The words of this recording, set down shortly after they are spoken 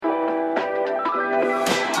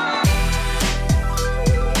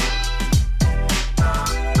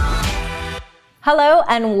Hello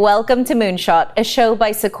and welcome to Moonshot, a show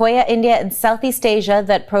by Sequoia India and Southeast Asia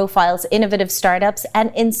that profiles innovative startups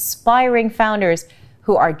and inspiring founders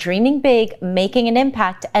who are dreaming big, making an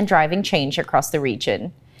impact, and driving change across the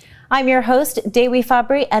region. I'm your host, Dewi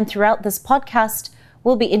Fabri, and throughout this podcast,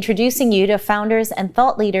 we'll be introducing you to founders and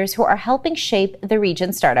thought leaders who are helping shape the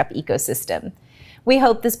region's startup ecosystem. We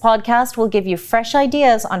hope this podcast will give you fresh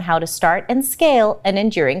ideas on how to start and scale an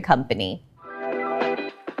enduring company.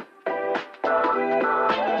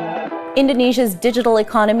 Indonesia's digital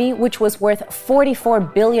economy, which was worth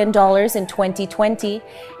 $44 billion in 2020,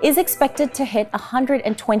 is expected to hit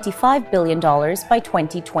 $125 billion by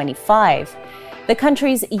 2025. The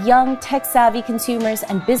country's young, tech-savvy consumers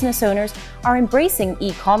and business owners are embracing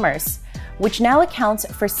e-commerce, which now accounts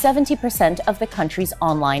for 70% of the country's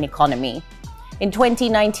online economy. In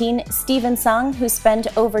 2019, Steven Sang, who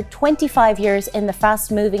spent over 25 years in the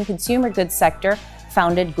fast-moving consumer goods sector,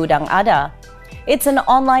 founded Gudang Ada. It's an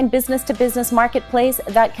online business-to-business marketplace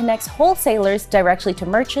that connects wholesalers directly to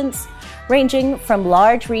merchants, ranging from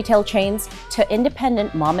large retail chains to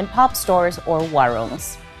independent mom-and-pop stores or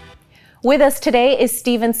warungs. With us today is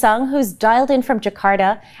Steven Sang, who's dialed in from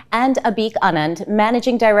Jakarta, and Abik Anand,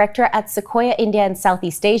 Managing Director at Sequoia India and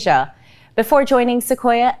Southeast Asia. Before joining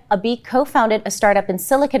Sequoia, Abik co-founded a startup in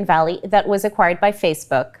Silicon Valley that was acquired by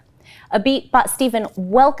Facebook. Abik, Pak Steven,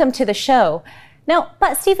 welcome to the show. Now,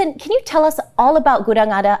 Pak Steven, can you tell us all about Gudang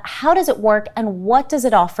Ada? How does it work and what does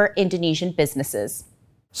it offer Indonesian businesses?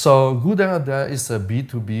 So, Gudang Ada is a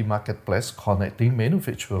B2B marketplace connecting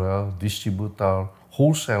manufacturer, distributor,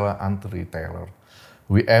 wholesaler, and retailer.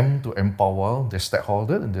 We aim to empower the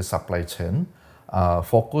stakeholder in the supply chain,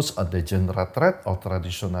 focus on the general trade or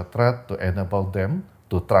traditional trade to enable them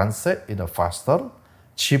to transact in a faster,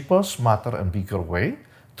 cheaper, smarter, and bigger way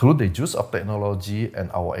through the use of technology and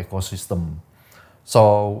our ecosystem.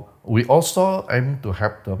 So we also aim to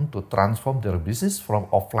help them to transform their business from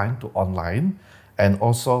offline to online and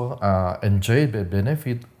also enjoy the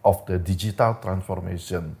benefit of the digital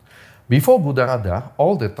transformation. Before Gudang Ada,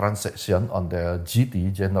 all the transaction on the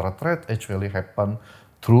GT, general trade, actually happen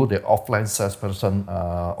through the offline salesperson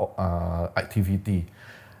activity.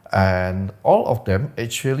 And all of them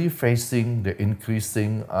actually facing the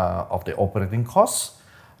increasing of the operating costs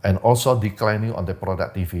and also declining on the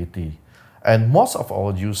productivity. And most of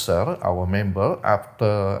our users, our members,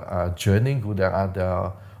 after joining Gudang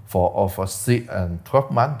Ada for over 6 and 12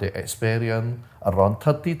 months, they experience around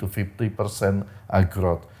 30 to 50%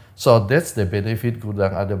 growth. So that's the benefit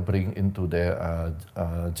Gudang Ada bring into the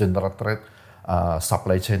general trade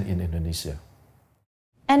supply chain in Indonesia.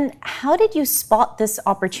 And how did you spot this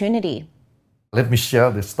opportunity? Let me share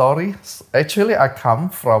the story. Actually, I come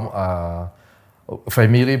from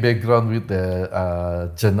family background with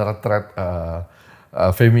the general trade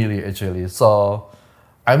family actually. So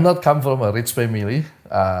I'm not come from a rich family.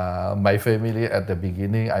 My family at the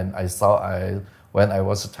beginning, when I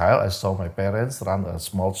was a child, I saw my parents run a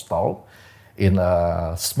small stall in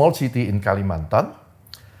a small city in Kalimantan.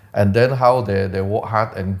 And then how they work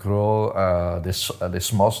hard and grow the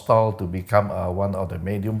small stall to become one of the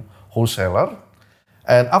medium wholesaler.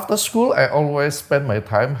 And after school, I always spend my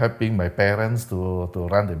time helping my parents to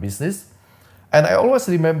run the business. And I always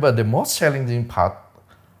remember the most challenging part,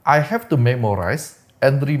 I have to memorize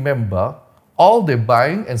and remember all the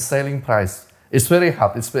buying and selling price. It's very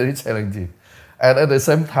hard, it's very challenging. And at the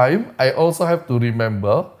same time, I also have to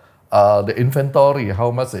remember the inventory, how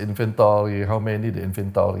much the inventory, how many the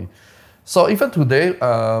inventory. So even today,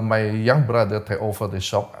 my young brother take over the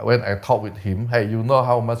shop. When I talk with him, hey, you know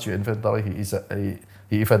how much your inventory?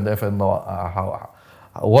 He even never know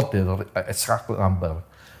what the exact number.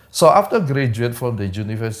 So after graduate from the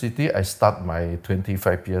university, I start my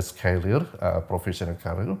 25 years career, professional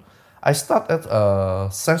career. I start as a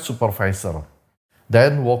sales supervisor,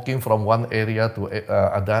 then working from one area to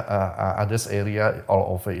others area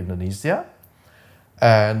all over Indonesia.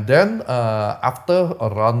 And then after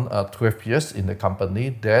around 12 years in the company,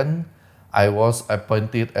 then I was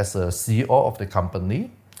appointed as a CEO of the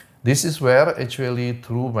company. This is where actually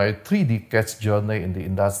through my 3 decades journey in the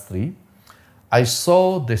industry, I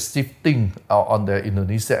saw the shifting on the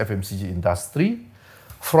Indonesia FMCG industry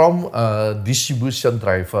from distribution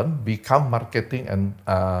driven become marketing and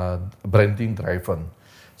branding driven.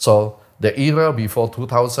 So the era before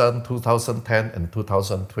 2000, 2010 and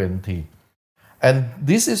 2020. And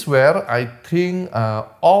this is where I think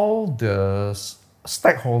all the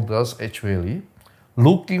stakeholders actually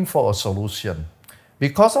looking for a solution.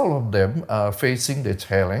 Because all of them are facing the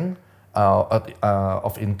challenge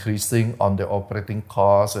of increasing on the operating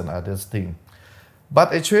costs and other things.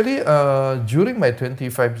 But actually, during my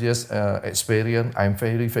 25 years experience, I'm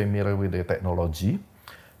very familiar with the technology.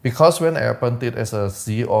 Because when I appointed as a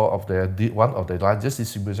CEO of one of the largest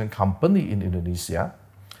distribution company in Indonesia,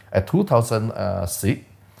 at 2006,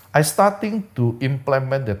 I starting to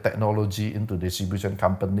implement the technology into distribution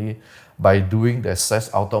company by doing the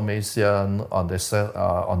sales automation on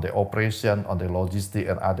the operation, on the logistic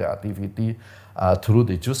and other activity through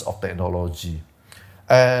the use of technology.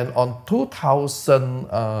 And on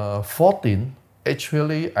 2014,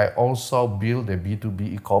 actually, I also built the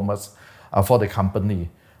B2B e-commerce for the company.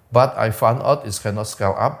 But I found out it cannot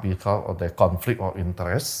scale up because of the conflict of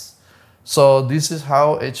interest. So this is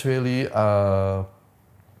how actually,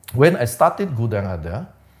 when I started Gudang Ada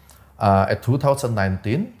at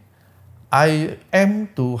 2019, I aim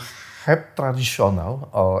to have traditional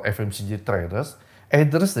or FMCG traders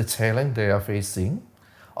address the challenge they are facing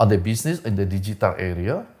on the business in the digital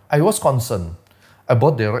area. I was concerned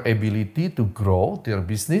about their ability to grow their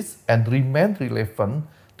business and remain relevant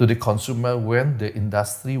to the consumer when the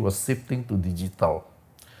industry was shifting to digital.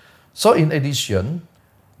 So in addition,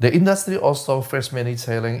 the industry also faced many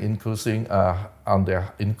challenges, including on the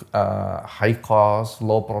high cost,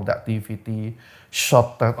 low productivity,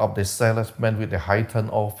 shortage of the salesmen with the high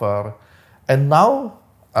turnover, and now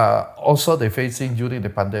also they're facing during the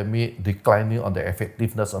pandemic declining on the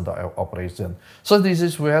effectiveness of the operation. So this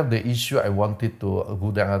is where the issue I wanted to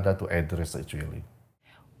Gudang Ada to address actually.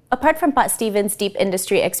 Apart from Pak Steven's deep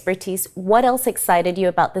industry expertise, what else excited you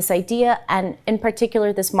about this idea and in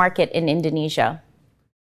particular this market in Indonesia?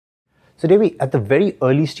 So Devi, at the very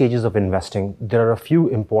early stages of investing, there are a few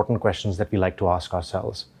important questions that we like to ask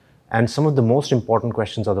ourselves. And some of the most important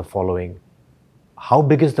questions are the following. How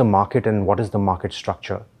big is the market and what is the market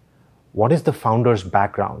structure? What is the founder's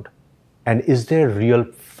background? And is there real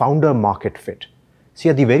founder market fit? See,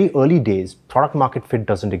 at the very early days, product market fit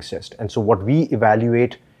doesn't exist. And so what we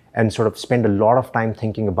evaluate and sort of spend a lot of time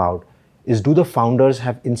thinking about is, do the founders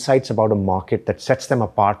have insights about a market that sets them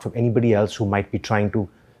apart from anybody else who might be trying to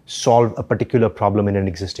solve a particular problem in an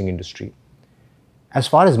existing industry? As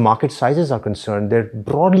far as market sizes are concerned, there are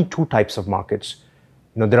broadly two types of markets.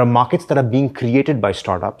 There are markets that are being created by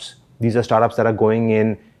startups. These are startups that are going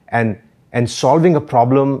in and solving a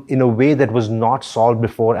problem in a way that was not solved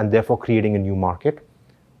before and therefore creating a new market.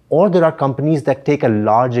 Or there are companies that take a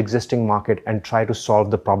large existing market and try to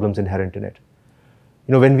solve the problems inherent in it.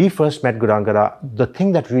 When we first met Gudang Ada, the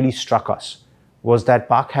thing that really struck us was that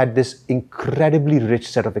Pak had this incredibly rich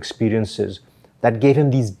set of experiences that gave him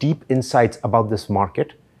these deep insights about this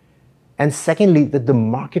market. And secondly, that the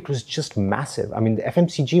market was just massive. I mean, the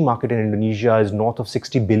FMCG market in Indonesia is north of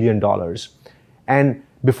 $60 billion. And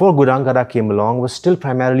before Gudang Ada came along, was still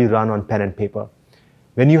primarily run on pen and paper.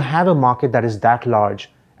 When you have a market that is that large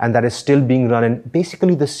and that is still being run in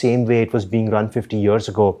basically the same way it was being run 50 years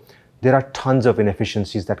ago, there are tons of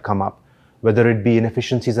inefficiencies that come up, whether it be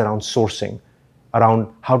inefficiencies around sourcing, around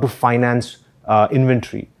how to finance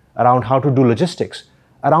inventory, around how to do logistics,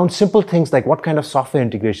 around simple things like what kind of software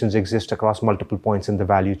integrations exist across multiple points in the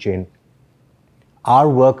value chain. Our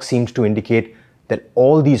work seems to indicate that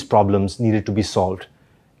all these problems needed to be solved.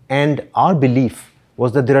 And our belief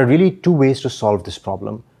was that there are really two ways to solve this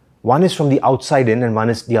problem. One is from the outside in and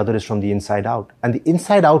the other is from the inside out. And the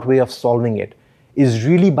inside out way of solving it is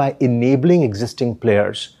really by enabling existing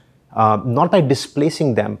players, not by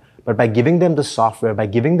displacing them, but by giving them the software, by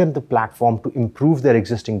giving them the platform to improve their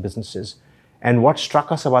existing businesses. And what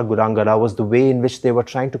struck us about Gudang Ada was the way in which they were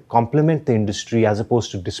trying to complement the industry as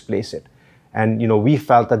opposed to displace it. And we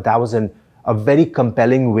felt that that was a very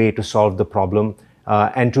compelling way to solve the problem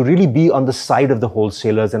and to really be on the side of the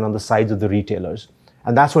wholesalers and on the sides of the retailers.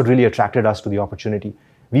 And that's what really attracted us to the opportunity.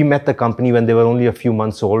 We met the company when they were only a few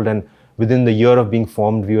months old, and within the year of being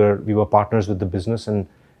formed, we were partners with the business. And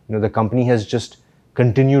the company has just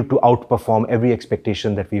continued to outperform every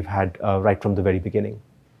expectation that we've had right from the very beginning.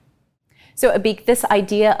 So Abik, this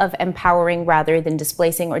idea of empowering rather than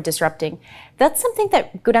displacing or disrupting, that's something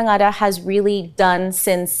that Gudang Ada has really done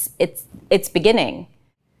since its beginning.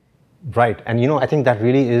 Right. And I think that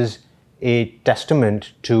really is a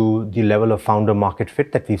testament to the level of founder market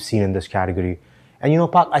fit that we've seen in this category.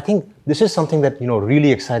 And Pak, I think this is something that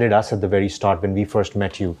really excited us at the very start when we first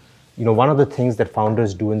met you. One of the things that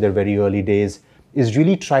founders do in their very early days is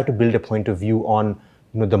really try to build a point of view on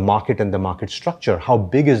the market and the market structure. How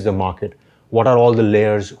big is the market? What are all the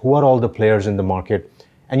layers? Who are all the players in the market?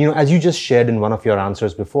 And as you just shared in one of your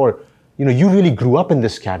answers before, you really grew up in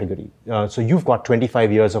this category. So you've got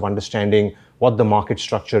 25 years of understanding what the market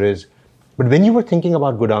structure is. But when you were thinking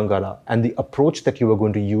about Gudang Ada and the approach that you were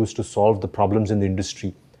going to use to solve the problems in the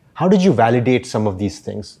industry, How did you validate some of these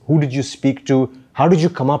things? Who did you speak to? How did you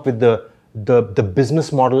come up with the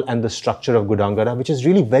business model and the structure of Gudangada, which is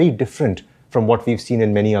really very different from what we've seen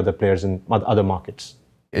in many other players in other markets?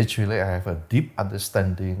 Actually, I have a deep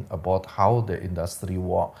understanding about how the industry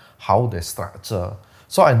works, how they structure.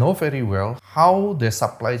 So I know very well how the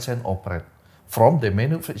supply chain operate from the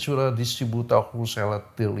manufacturer, distributor, wholesaler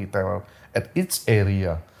till retailer at each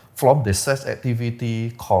area, from the sales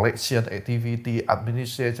activity, collection activity,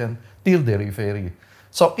 administration till delivery.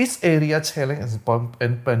 So each area challenge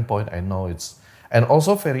and pain point, I know it. And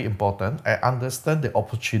also very important, I understand the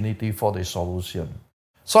opportunity for the solution.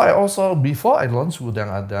 So I also, before I launched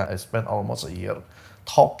Gudangada, I spent almost a year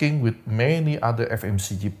talking with many other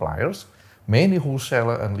FMCG players, many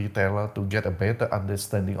wholesaler and retailer to get a better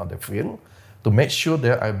understanding on the field, to make sure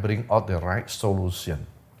that I bring out the right solution.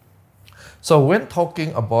 So when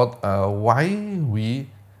talking about why we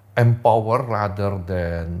empower rather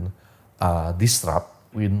than disrupt,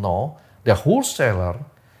 we know the wholesaler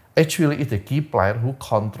actually is a key player who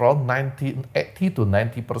control 80 to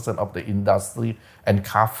 90% of the industry and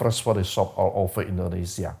covers for the shop all over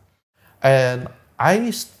Indonesia. And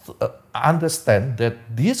I understand that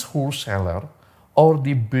this wholesaler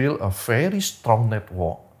already built a very strong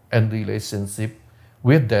network and relationship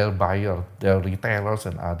with their buyer, their retailers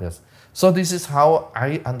and others. So this is how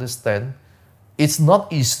I understand it's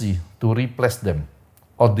not easy to replace them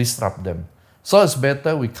or disrupt them. So it's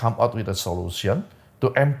better we come out with a solution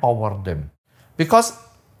to empower them. Because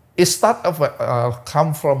it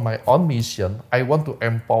come from my own mission. I want to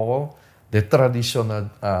empower the traditional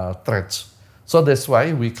trades. So that's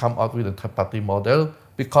why we come out with a third-party model,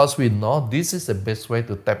 because we know this is the best way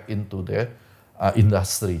to tap into the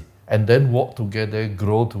industry and then work together,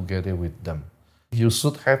 grow together with them. You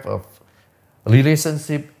should have a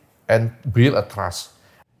relationship and build a trust.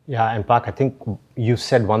 Yeah, and Pak, I think you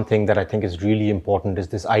said one thing that I think is really important is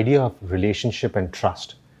this idea of relationship and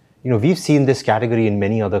trust. You know, we've seen this category in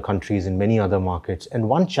many other countries, in many other markets. And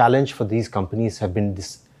one challenge for these companies have been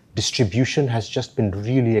this distribution has just been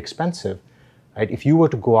really expensive. Right? If you were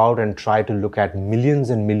to go out and try to look at millions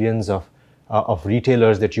and millions of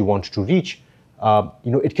retailers that you want to reach,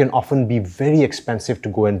 it can often be very expensive to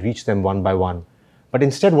go and reach them one by one. But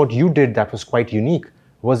instead, what you did that was quite unique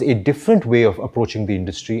was a different way of approaching the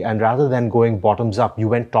industry. And rather than going bottoms up, you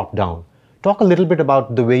went top down. Talk a little bit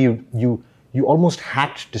about the way you almost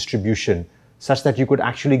hacked distribution such that you could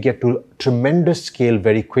actually get to tremendous scale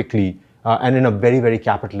very quickly and in a very, very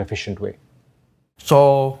capital efficient way.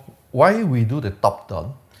 So why we do the top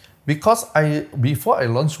down? Because before I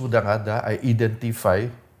launched Gudangada, I identify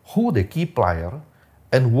who the key player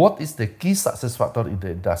and what is the key success factor in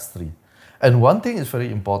the industry. And one thing is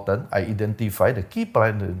very important, I identify the key player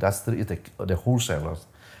in the industry is the wholesalers.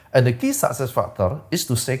 And the key success factor is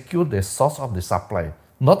to secure the source of the supply,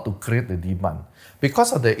 not to create the demand.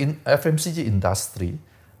 Because of the FMCG industry,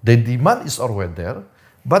 the demand is already there,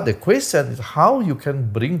 but the question is how you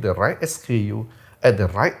can bring the right SKU at the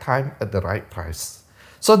right time, at the right price.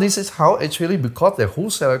 So this is how actually, because the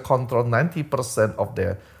wholesaler control 90% of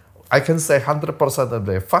the, I can say 100% of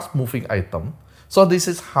the fast moving item. So this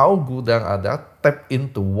is how Gudangada tap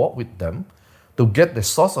into work with them to get the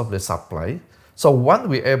source of the supply. So once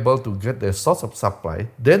we're able to get the source of supply,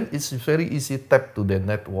 then it's very easy to tap to the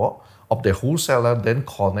network of the wholesaler, then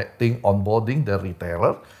connecting, onboarding the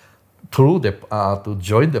retailer through the to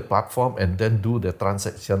join the platform and then do the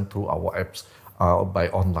transaction through our apps by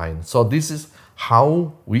online. So this is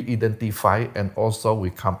how we identify and also we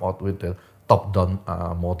come out with the top-down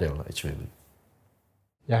model actually.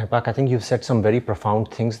 Yeah, Pak, I think you've said some very profound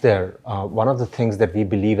things there. One of the things that we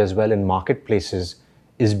believe as well in marketplaces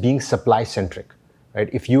is being supply-centric, right?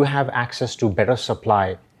 If you have access to better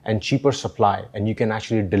supply and cheaper supply, and you can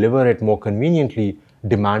actually deliver it more conveniently,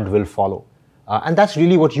 demand will follow. And that's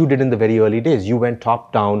really what you did in the very early days. You went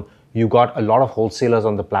top-down, you got a lot of wholesalers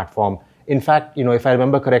on the platform. In fact, if I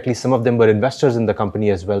remember correctly, some of them were investors in the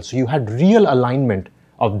company as well. So you had real alignment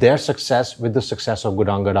of their success with the success of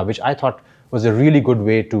Gudangada, which I thought was a really good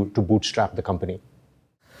way to bootstrap the company.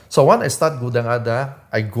 So when I start Gudangada,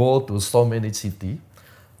 I go to so many cities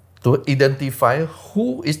to identify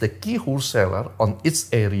who is the key wholesaler on each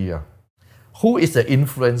area, who is the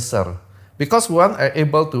influencer. Because when I'm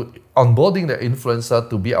able to onboarding the influencer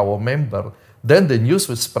to be our member, then the news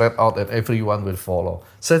will spread out and everyone will follow.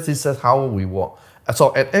 So this is how we work.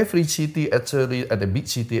 So at every city, actually at the big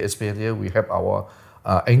city especially, we have our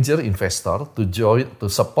angel investor to join to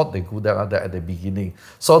support the Gudangada at the beginning.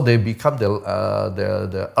 So they become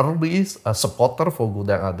the early supporter for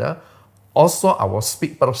Gudangada, also our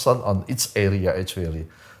speak person on each area actually.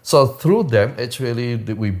 So through them, actually,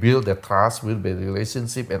 we build the trust, build the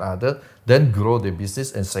relationship and other, then grow the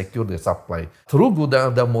business and secure the supply. Through Gudang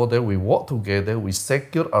Anda model, we work together, we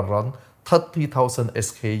secure around 30,000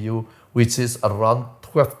 SKU, which is around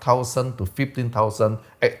 12,000 to 15,000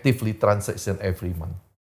 actively transaction every month.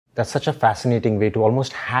 That's such a fascinating way to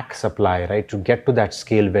almost hack supply, right? To get to that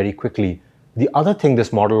scale very quickly. The other thing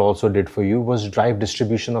this model also did for you was drive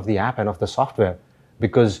distribution of the app and of the software,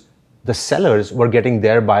 because the sellers were getting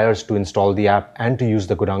their buyers to install the app and to use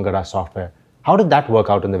the Gudang Anda software. How did that work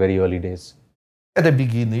out in the very early days? At the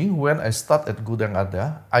beginning, when I start at Gudang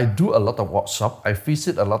Anda, I do a lot of workshop. I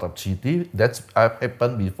visit a lot of city. That's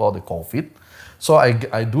happened before the COVID. So I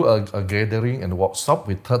do a gathering and workshop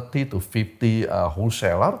with 30 to 50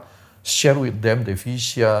 wholesalers, share with them the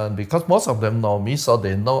vision, because most of them know me, so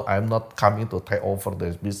they know I'm not coming to take over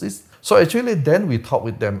their business. So actually then we talk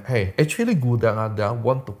with them, hey, actually Gudang Anda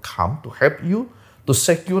want to come to help you to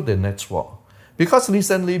secure the network. Because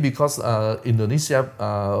recently, Indonesia,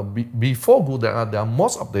 before Gudang Anda,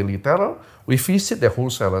 most of the retailer, we visit the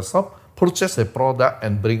wholesaler shop, purchase the product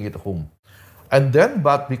and bring it home. And then,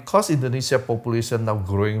 but because Indonesia population now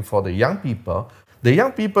growing for the young people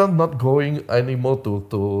not going anymore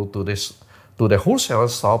to the wholesaler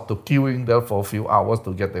shop to queuing there for a few hours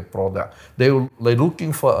to get the product. They're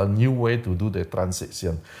looking for a new way to do the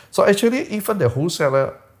transaction. So actually, even the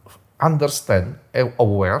wholesaler understand and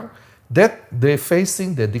aware that they're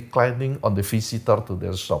facing the declining on the visitor to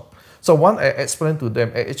their shop. So when I explain to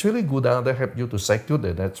them, actually Gudang Anda help you to secure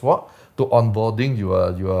the network, to onboarding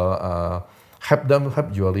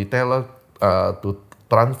help your retailer to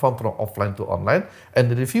transform from offline to online.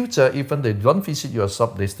 And in the future, even they don't visit your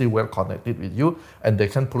shop, they still well connected with you and they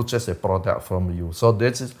can purchase a product from you. So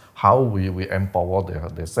this is how we empower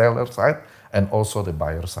the seller side and also the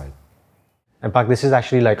buyer side. In fact, this is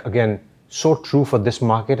actually again, so true for this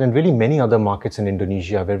market and really many other markets in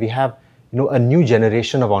Indonesia where we have a new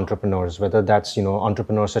generation of entrepreneurs, whether that's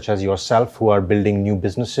entrepreneurs such as yourself who are building new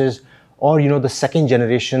businesses, or the second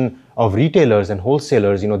generation of retailers and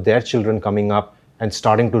wholesalers, their children coming up and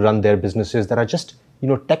starting to run their businesses that are just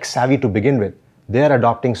tech savvy to begin with. They're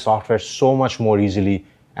adopting software so much more easily,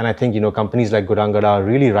 and I think companies like Gudang Anda are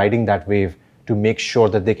really riding that wave to make sure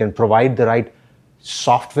that they can provide the right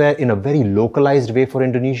software in a very localized way for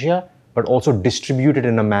Indonesia, but also distribute it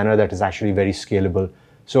in a manner that is actually very scalable.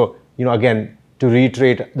 So again, to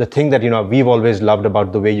reiterate, the thing that we've always loved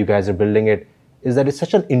about the way you guys are building it is that it's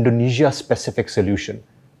such an Indonesia-specific solution.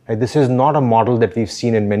 Right? This is not a model that we've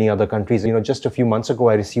seen in many other countries. Just a few months ago,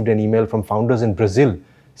 I received an email from founders in Brazil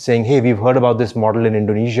saying, hey, we've heard about this model in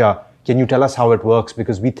Indonesia. Can you tell us how it works?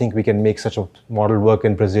 Because we think we can make such a model work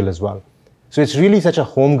in Brazil as well. So it's really such a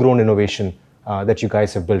homegrown innovation that you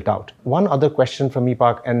guys have built out. One other question from me,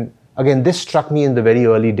 Park, and again, this struck me in the very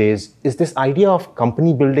early days, is this idea of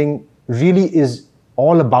company building really is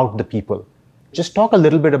all about the people. Just talk a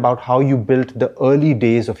little bit about how you built the early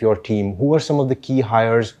days of your team. Who are some of the key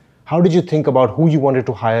hires? How did you think about who you wanted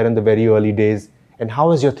to hire in the very early days? And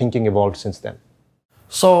how has your thinking evolved since then?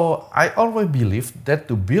 So I always believe that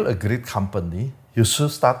to build a great company, you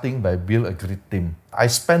should starting by build a great team. I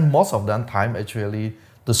spend most of that time actually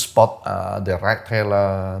to spot the right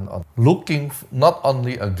talent, or looking not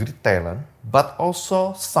only a great talent, but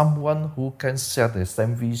also someone who can share the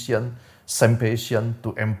same vision, same passion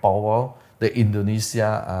to empower the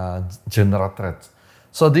Indonesia general trade.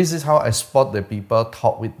 So this is how I spot the people,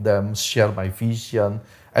 talk with them, share my vision.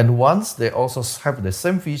 And once they also have the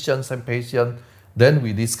same vision, same passion, then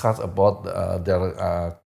we discuss about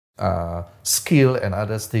their skill and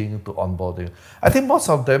other things to onboarding. I think most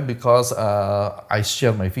of them, because I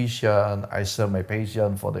share my vision, I share my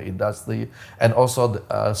passion for the industry, and also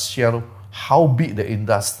share how big the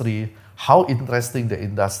industry, how interesting the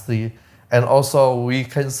industry. And also we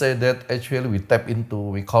can say that actually we tap into,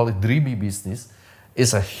 we call it dreamy business.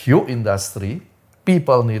 It's a huge industry.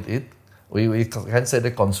 People need it. We can say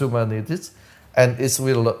the consumer needs it. And it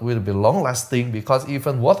will be long lasting, because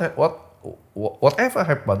even whatever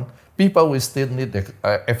happens, people will still need the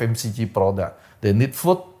FMCG product. They need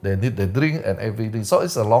food, they need the drink and everything. So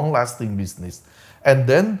it's a long lasting business. And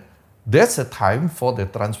then that's a time for the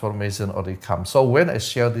transformation already comes. So when I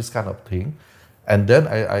share this kind of thing, and then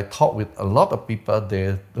I talk with a lot of people,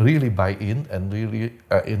 they really buy in and really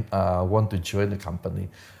want to join the company.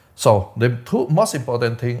 So the two most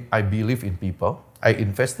important thing, I believe in people. I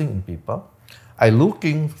investing in people. I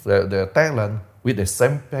looking the talent with the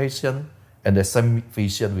same passion and the same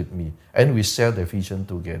vision with me, and we share the vision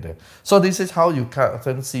together. So this is how you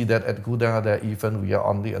can see that at Gudang Anda, even we are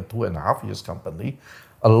only a 2.5 years company,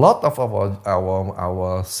 a lot of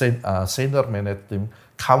our senior management team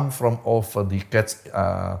come from over decades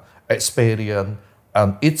experience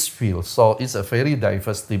on each field. So it's a very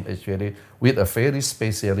diverse team actually, with a very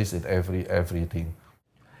specialist in everything.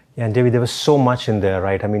 Yeah, and David, there was so much in there,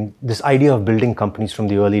 right? I mean, this idea of building companies from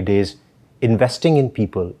the early days, investing in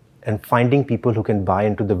people and finding people who can buy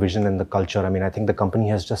into the vision and the culture. I mean, I think the company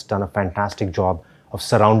has just done a fantastic job of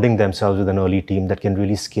surrounding themselves with an early team that can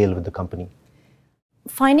really scale with the company.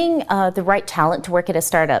 Finding the right talent to work at a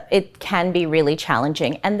startup, it can be really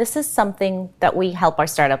challenging. And this is something that we help our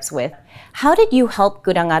startups with. How did you help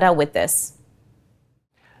Gudang Ada with this?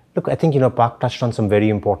 Look, I think, Park touched on some very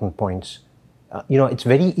important points. It's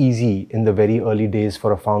very easy in the very early days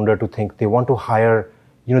for a founder to think they want to hire,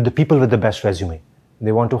 the people with the best resume.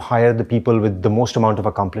 They want to hire the people with the most amount of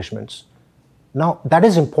accomplishments. Now, that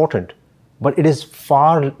is important, but it is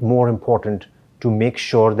far more important to make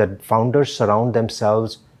sure that founders surround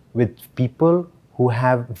themselves with people who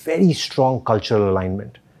have very strong cultural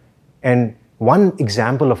alignment. And one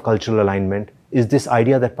example of cultural alignment is this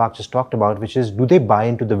idea that Park just talked about, which is, do they buy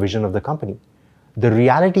into the vision of the company? The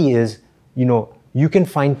reality is, you can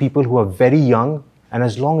find people who are very young, and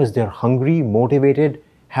as long as they're hungry, motivated,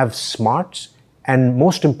 have smarts, and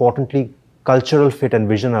most importantly, cultural fit and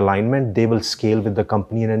vision alignment, they will scale with the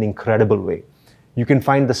company in an incredible way. You can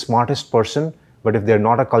find the smartest person, but if they're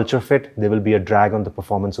not a culture fit, they will be a drag on the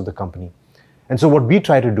performance of the company. And so what we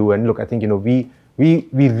try to do, and look, I think, we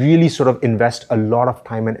really sort of invest a lot of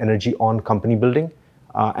time and energy on company building.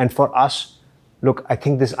 And for us, look, I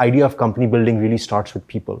think this idea of company building really starts with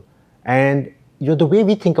people. And, the way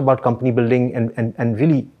we think about company building and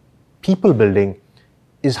really people building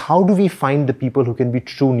is, how do we find the people who can be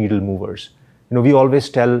true needle movers? We always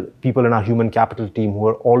tell people in our human capital team who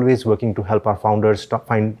are always working to help our founders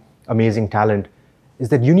find amazing talent, is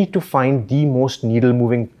that you need to find the most needle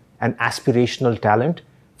moving and aspirational talent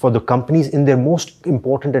for the companies in their most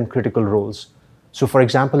important and critical roles. So for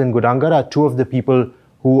example, in Gudang Ada, two of the people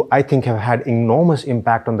who I think have had enormous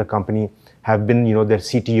impact on the company have been, their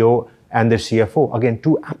CTO and their CFO. Again,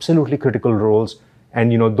 two absolutely critical roles.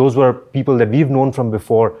 And, those were people that we've known from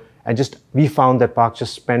before. And we found that Park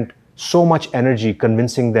just spent so much energy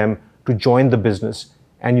convincing them to join the business.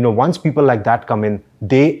 And, once people like that come in,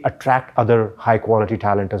 they attract other high quality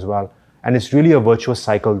talent as well. And it's really a virtuous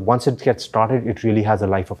cycle. Once it gets started, it really has a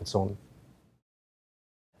life of its own.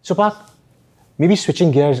 So Park, maybe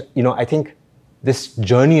switching gears, I think this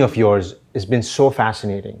journey of yours has been so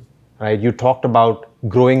fascinating, right? You talked about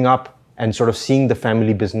growing up and sort of seeing the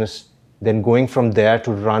family business, then going from there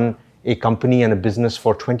to run a company and a business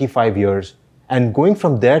for 25 years, and going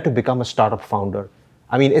from there to become a startup founder.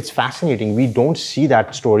 I mean, it's fascinating. We don't see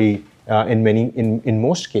that story in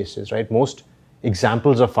most cases, right? Most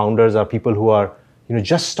examples of founders are people who are,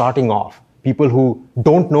 just starting off, people who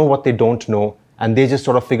don't know what they don't know, and they just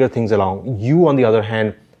sort of figure things along. You, on the other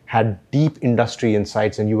hand, had deep industry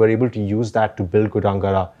insights, and you were able to use that to build Gudang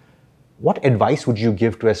Ada. What advice would you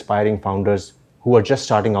give to aspiring founders who are just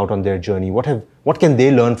starting out on their journey? What can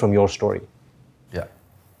they learn from your story? Yeah,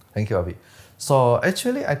 thank you, Avi. So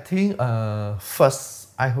actually, I think first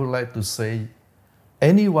I would like to say,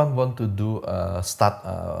 anyone want to do a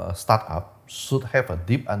startup should have a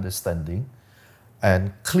deep understanding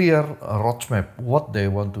and clear roadmap, what they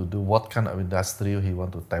want to do, what kind of industry he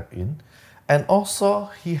want to tap in. And also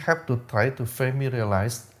he have to try to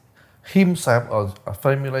familiarize himself or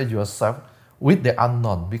familiarize yourself with the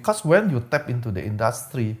unknown. Because when you tap into the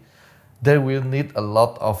industry, they will need a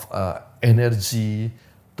lot of energy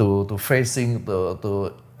to facing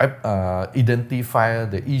to identify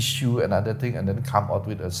the issue and other thing, and then come out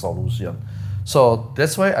with a solution. So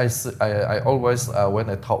that's why I always, when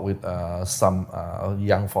I talk with some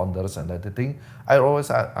young founders and everything, I always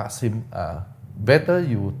ask him, better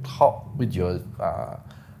you talk with your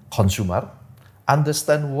consumer,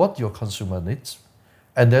 understand what your consumer needs,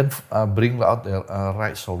 and then bring out the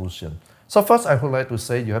right solution. So first, I would like to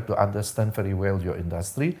say you have to understand very well your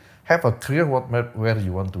industry, have a clear roadmap where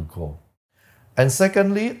you want to go. And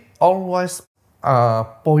secondly, always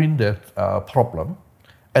point the problem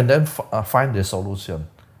and then find the solution.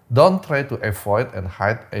 Don't try to avoid and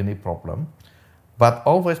hide any problem, but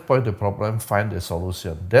always point the problem, find the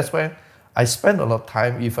solution. That's why I spend a lot of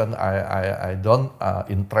time, even I don't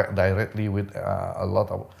interact directly with a lot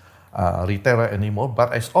of retailer anymore,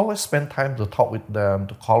 but I always spend time to talk with them,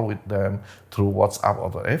 to call with them through WhatsApp or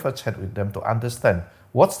whatever, chat with them to understand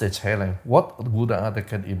what's the challenge, what Gudang Ada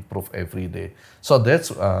can improve every day. So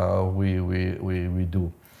that's we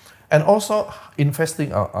do. And also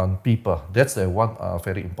investing on people, that's the one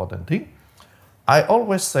very important thing. I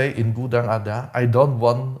always say in Gudang Ada, I don't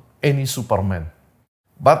want any Superman,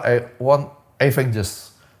 but I want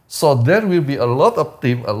Avengers. So there will be a lot of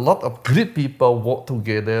team, a lot of great people work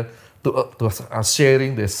together to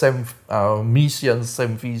sharing the same mission,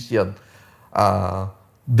 same vision.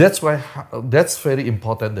 That's very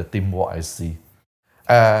important, the teamwork I see.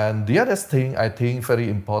 And the other thing I think very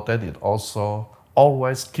important is also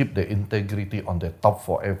always keep the integrity on the top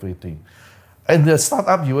for everything. In the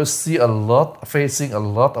startup, you will see facing a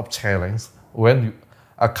lot of challenge when you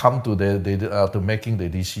come to to making the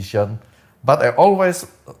decision. But I always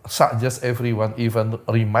suggest everyone, even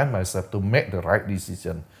remind myself to make the right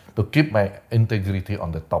decision, to keep my integrity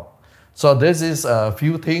on the top. So this is a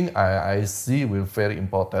few things I see will very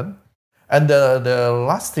important. And the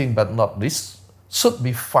last thing but not least, should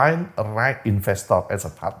be find a right investor as a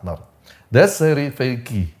partner. That's very, very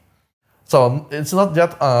key. So it's not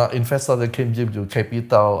just investor that can give you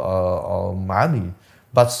capital or money,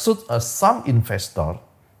 but should some investor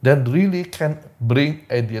that really can bring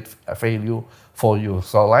added value for you.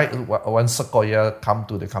 So like when Sequoia come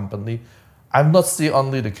to the company, I'm not see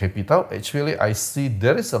only the capital. Actually, I see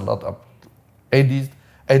there is a lot of added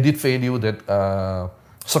value that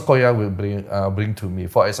Sequoia will bring to me.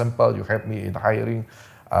 For example, you help me in hiring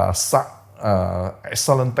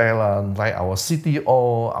excellent talent like our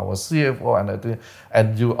CTO, our CFO,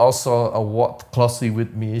 and you also work closely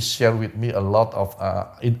with me, share with me a lot of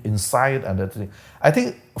insight and everything. I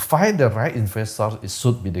think find the right investor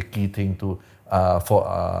should be the key thing to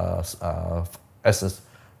as a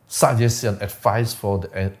suggestion, advice for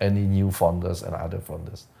any new founders and other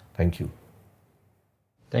founders. Thank you.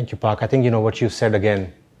 Thank you, Park. I think, what you said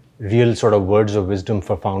again, real sort of words of wisdom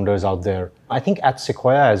for founders out there. I think at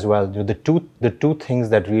Sequoia as well, the two things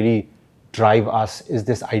that really drive us is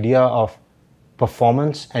this idea of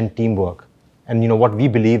performance and teamwork. And what we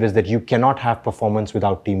believe is that you cannot have performance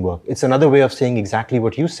without teamwork. It's another way of saying exactly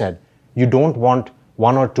what you said. You don't want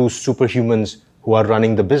one or two superhumans who are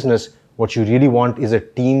running the business. What you really want is a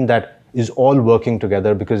team that is all working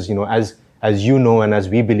together, because as you know and as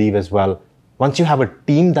we believe as well, once you have a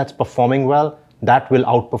team that's performing well, that will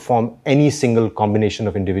outperform any single combination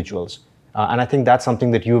of individuals. And I think that's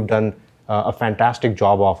something that you've done a fantastic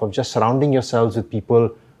job of just surrounding yourselves with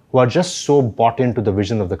people who are just so bought into the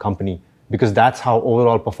vision of the company, because that's how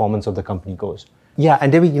overall performance of the company goes. Yeah,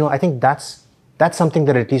 and David, I think that's something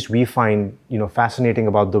that at least we find, fascinating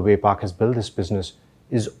about the way Park has built this business,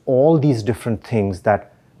 is all these different things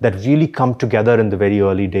that really come together in the very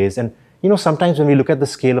early days. And sometimes when we look at the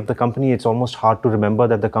scale of the company, it's almost hard to remember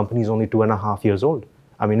that the company is only 2.5 years old.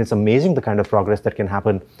 I mean, it's amazing the kind of progress that can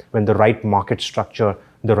happen when the right market structure,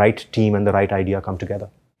 the right team, and the right idea come together.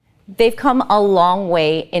 They've come a long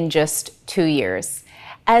way in just 2 years.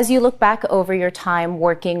 As you look back over your time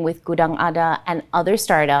working with Gudang Ada and other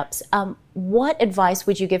startups, what advice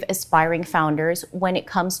would you give aspiring founders when it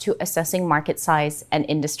comes to assessing market size and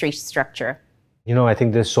industry structure? I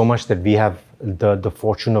think there's so much that we have the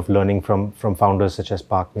fortune of learning from founders such as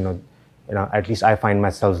Park. At least I find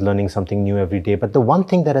myself learning something new every day. But the one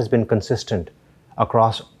thing that has been consistent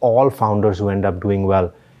across all founders who end up doing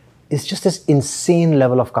well is just this insane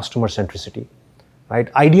level of customer centricity,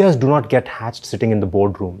 right? Ideas do not get hatched sitting in the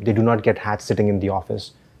boardroom. They do not get hatched sitting in the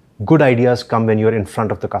office. Good ideas come when you're in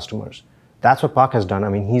front of the customers. That's what Park has done. I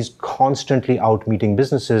mean, he's constantly out meeting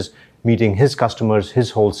businesses, meeting his customers,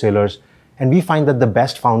 his wholesalers. And we find that the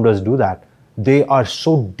best founders do that. They are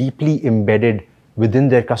so deeply embedded within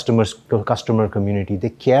their customer community. They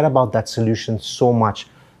care about that solution so much.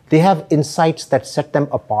 They have insights that set them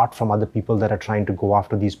apart from other people that are trying to go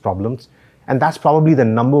after these problems. And that's probably the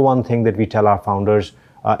number one thing that we tell our founders.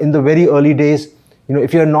 In the very early days,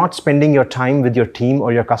 if you're not spending your time with your team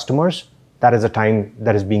or your customers, that is a time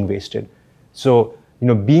that is being wasted. So,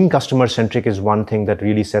 being customer centric is one thing that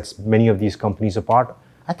really sets many of these companies apart.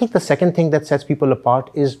 I think the second thing that sets people apart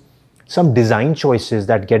is some design choices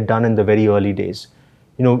that get done in the very early days.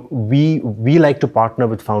 We like to partner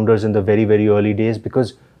with founders in the very, very early days,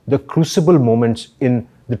 because the crucible moments in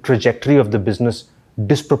the trajectory of the business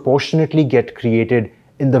disproportionately get created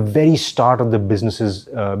in the very start of the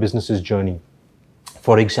business's journey.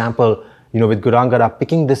 For example, with Gudang Ada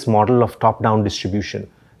picking this model of top-down distribution,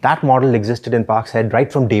 that model existed in Park's head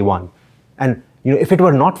right from day one. And if it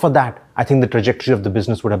were not for that, I think the trajectory of the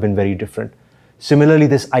business would have been very different. Similarly,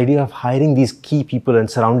 this idea of hiring these key people and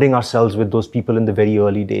surrounding ourselves with those people in the very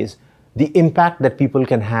early days, the impact that people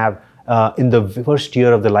can have in the first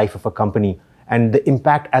year of the life of a company, and the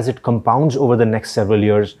impact as it compounds over the next several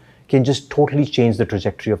years, can just totally change the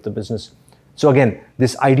trajectory of the business. So again,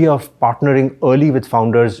 this idea of partnering early with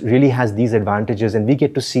founders really has these advantages, and we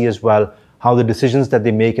get to see as well how the decisions that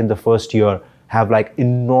they make in the first year have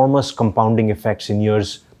enormous compounding effects in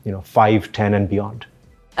years 5, 10 and beyond.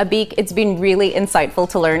 Abik, it's been really insightful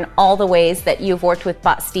to learn all the ways that you've worked with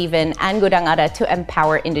Pak Steven and Gudang Ada to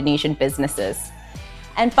empower Indonesian businesses.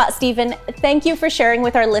 And Pak Steven, thank you for sharing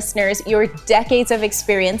with our listeners your decades of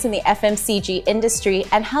experience in the FMCG industry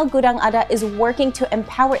and how Gudang Ada is working to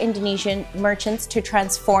empower Indonesian merchants to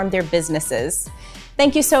transform their businesses.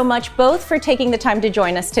 Thank you so much both for taking the time to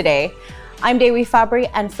join us today. I'm Dewi Fabri,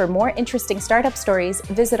 and for more interesting startup stories,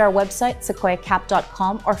 visit our website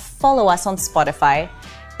sequoiacap.com or follow us on Spotify.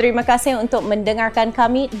 Terima kasih untuk mendengarkan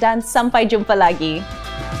kami dan sampai jumpa lagi.